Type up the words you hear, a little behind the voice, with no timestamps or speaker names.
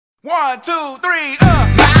1, 2, 3,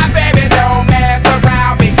 My baby don't mess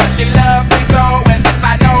around because she loves me so, and this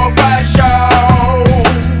I know for sure.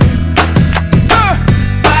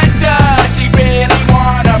 But does she really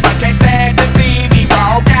wanna, but can't stand to see me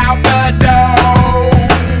walk out the door?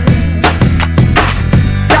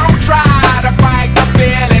 Don't try to fight the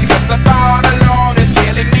feeling, cause the thought alone is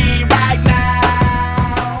killing me right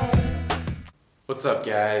now. What's up,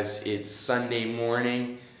 guys? It's Sunday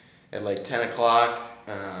morning at like 10 o'clock.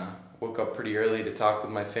 Woke up pretty early to talk with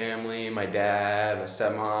my family, my dad, my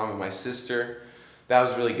stepmom, and my sister. That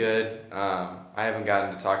was really good. I haven't gotten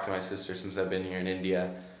to talk to my sister since I've been here in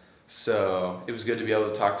India, so it was good to be able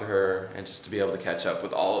to talk to her and just to be able to catch up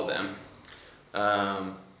with all of them.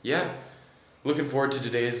 Yeah, looking forward to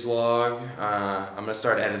today's vlog. I'm going to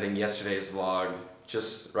start editing yesterday's vlog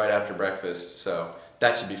just right after breakfast, so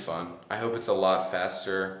that should be fun. I hope it's a lot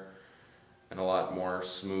faster and a lot more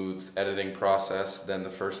smooth editing process than the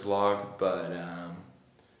first vlog, but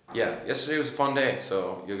yeah, yesterday was a fun day,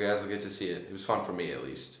 so you guys will get to see it. It was fun for me, at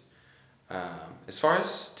least. As far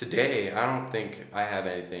as today, I don't think I have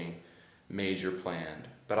anything major planned,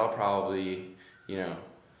 but I'll probably,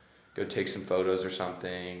 go take some photos or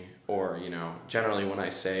something, or, generally when I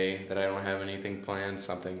say that I don't have anything planned,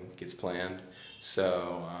 something gets planned.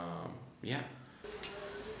 So, yeah.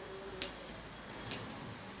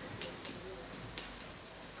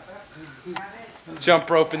 Jump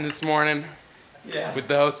roping this morning with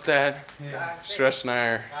the host dad. Suresh and I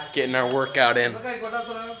are getting our workout in.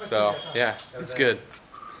 So yeah, it's good.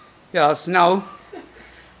 Yes, now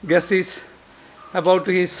Gus is about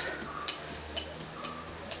his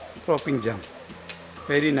roping jump.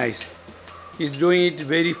 Very nice. He's doing it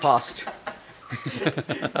very fast.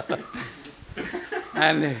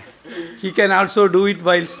 And he can also do it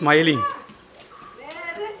while smiling.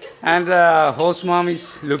 And the host mom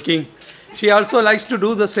is looking. She also likes to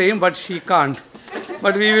do the same, but she can't.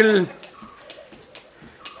 But we will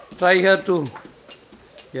try her to,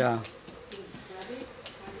 yeah.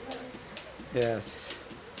 Yes.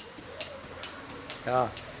 Yeah,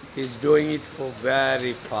 he's doing it for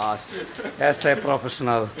very fast. As a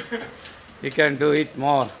professional, he can do it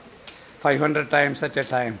more, 500 times at a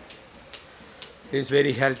time. He's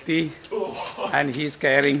very healthy, and he's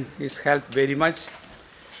caring his health very much.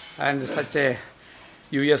 And such a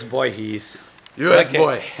US boy he is. US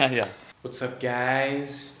boy. Yeah. What's up,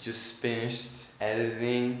 guys? Just finished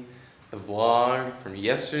editing the vlog from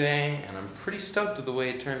yesterday, and I'm pretty stoked with the way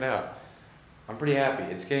it turned out. I'm pretty happy.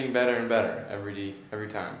 It's getting better and better every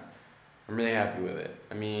time. I'm really happy with it.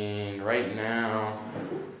 I mean, right now,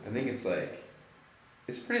 I think it's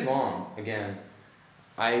pretty long. Again,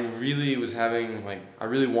 I really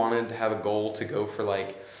wanted to have a goal to go for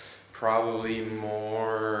probably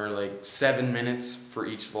more 7 minutes for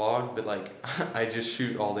each vlog, but I just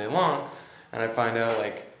shoot all day long, and I find out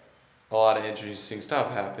a lot of interesting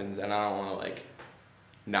stuff happens, and I don't want to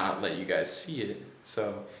not let you guys see it,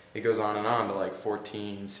 so it goes on to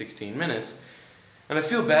 14, 16 minutes, and I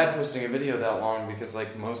feel bad posting a video that long because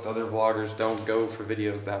most other vloggers don't go for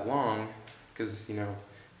videos that long, because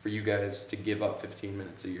for you guys to give up 15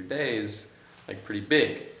 minutes of your day is pretty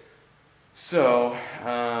big. So,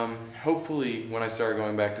 hopefully when I start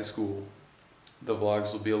going back to school, the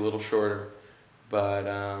vlogs will be a little shorter. But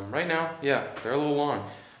right now, yeah, they're a little long.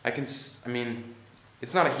 I mean,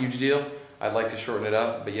 it's not a huge deal. I'd like to shorten it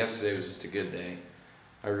up, but yesterday was just a good day.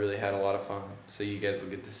 I really had a lot of fun, so you guys will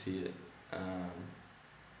get to see it.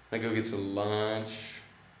 I go get some lunch,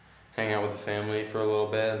 hang out with the family for a little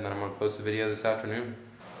bit, and then I'm going to post a video this afternoon.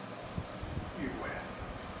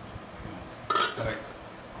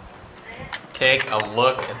 Take a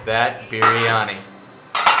look at that biryani.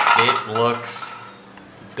 It looks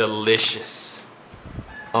delicious.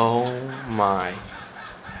 Oh my.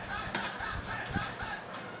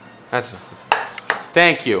 That's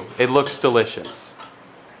thank you. It looks delicious.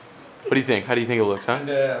 What do you think? How do you think it looks, huh?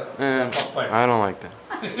 I don't like that.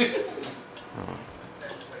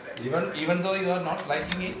 Even though you are not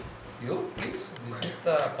liking it, please, this is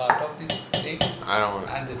the part of this thing. I don't want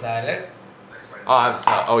it. And the salad. I'll have the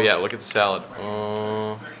salad. Oh yeah, look at the salad.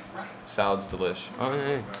 Oh, salad's delish. Oh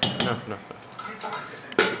yeah, no.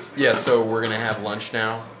 Yeah, so we're gonna have lunch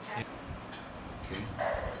now. Okay.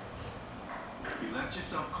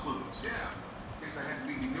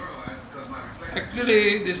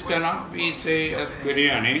 Actually, this cannot be say as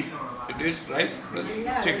biryani. It is rice plus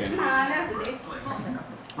chicken.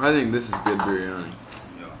 I think this is good biryani.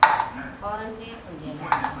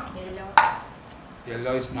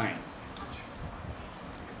 Yellow is mine.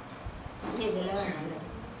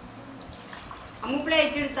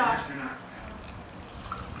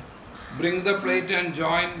 Bring the plate and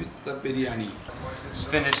join with the biryani. Just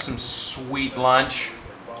finished some sweet lunch.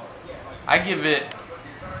 I give this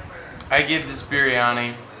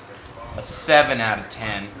biryani a 7 out of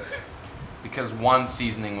 10 because one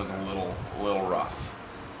seasoning was a little rough.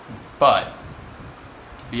 But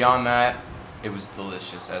beyond that, it was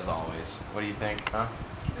delicious as always. What do you think, huh? I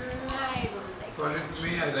don't like According to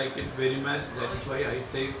me, I like it very much. That is why I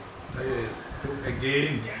took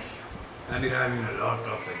again, and having a lot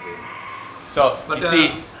of again. So, But, you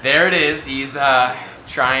see, there it is. He's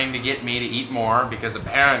trying to get me to eat more because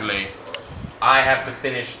apparently I have to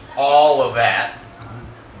finish all of that.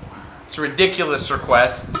 It's a ridiculous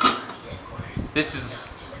request. This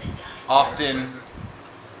is often,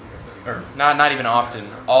 or not even often,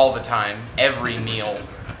 all the time, every meal,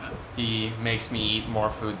 he makes me eat more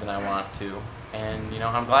food than I want to. And, you know,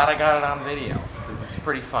 I'm glad I got it on video because it's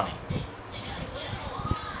pretty funny.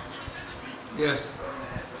 Yes,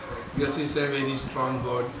 this is a very strong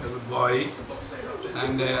boy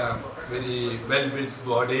and a very well-built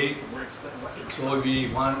body. So we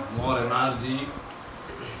want more energy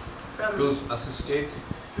to assist it.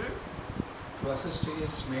 To assist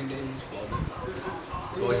his maintain his body.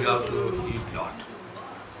 So he have to eat lot.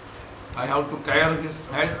 I have to care his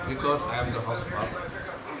health because I am the hospital.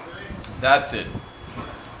 That's it.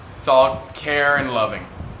 It's all care and loving.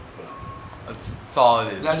 That's all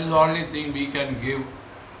it is. That is the only thing we can give.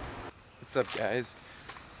 What's up, guys?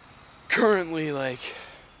 Currently, like,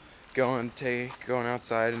 going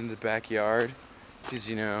outside into the backyard because,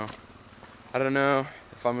 you know, I don't know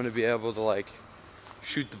if I'm gonna be able to like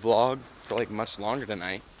shoot the vlog for like much longer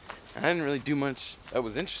tonight. And I didn't really do much that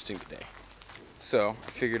was interesting today, so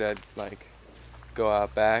I figured I'd like go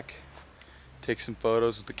out back, take some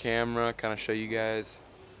photos with the camera, kind of show you guys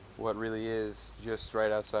what really is just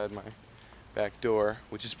right outside my back door,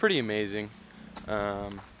 which is pretty amazing.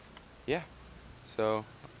 Yeah, so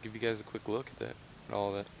I'll give you guys a quick look at that, at all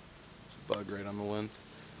of that. There's a bug right on the lens.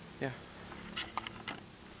 Yeah.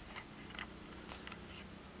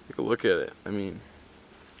 Take a look at it. I mean,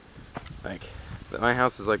 like, my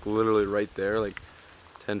house is like literally right there, like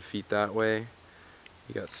 10 feet that way.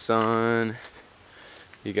 You got sun,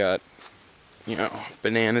 you got, you know,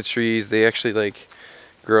 banana trees. They actually like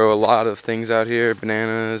grow a lot of things out here,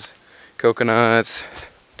 bananas, coconuts,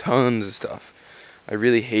 tons of stuff. I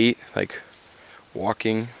really hate like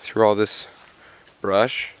walking through all this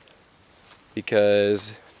brush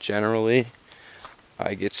because generally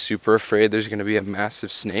I get super afraid there's gonna be a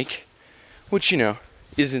massive snake, which, you know,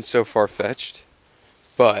 isn't so far-fetched,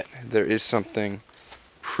 but there is something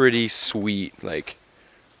pretty sweet like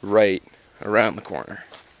right around the corner.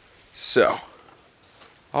 So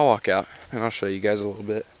I'll walk out and I'll show you guys a little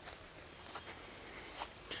bit.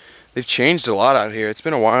 They've changed a lot out here. It's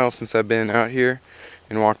been a while since I've been out here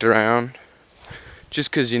and walked around,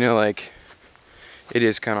 just because, you know, like, it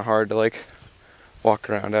is kind of hard to like walk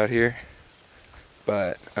around out here,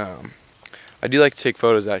 but I do like to take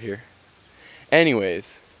photos out here.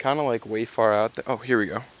 Anyways, kind of like way far out there. Oh, here we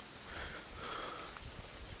go.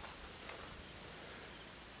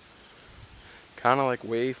 Kind of like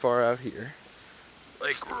way far out here,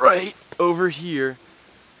 like right over here.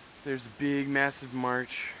 There's a big massive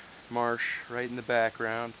marsh right in the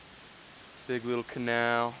background. Big little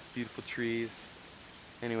canal, beautiful trees.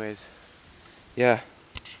 Anyways, yeah,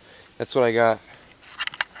 that's what I got.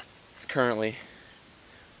 It's currently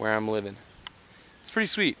where I'm living. It's pretty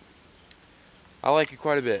sweet. I like it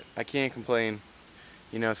quite a bit. I can't complain.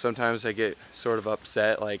 You know, sometimes I get sort of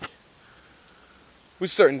upset like with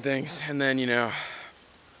certain things, and then, you know,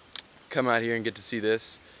 come out here and get to see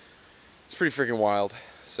this. It's pretty freaking wild.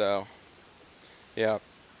 So yeah,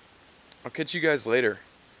 I'll catch you guys later.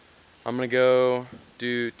 I'm gonna go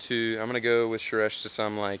with Suresh to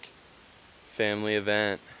some like family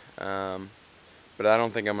event, but I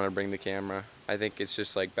don't think I'm gonna bring the camera. I think it's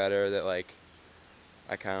just like better that like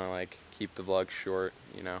I kind of like keep the vlog short,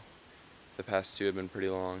 you know. The past two have been pretty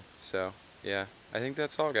long, so yeah, I think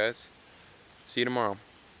that's all, guys. See you tomorrow.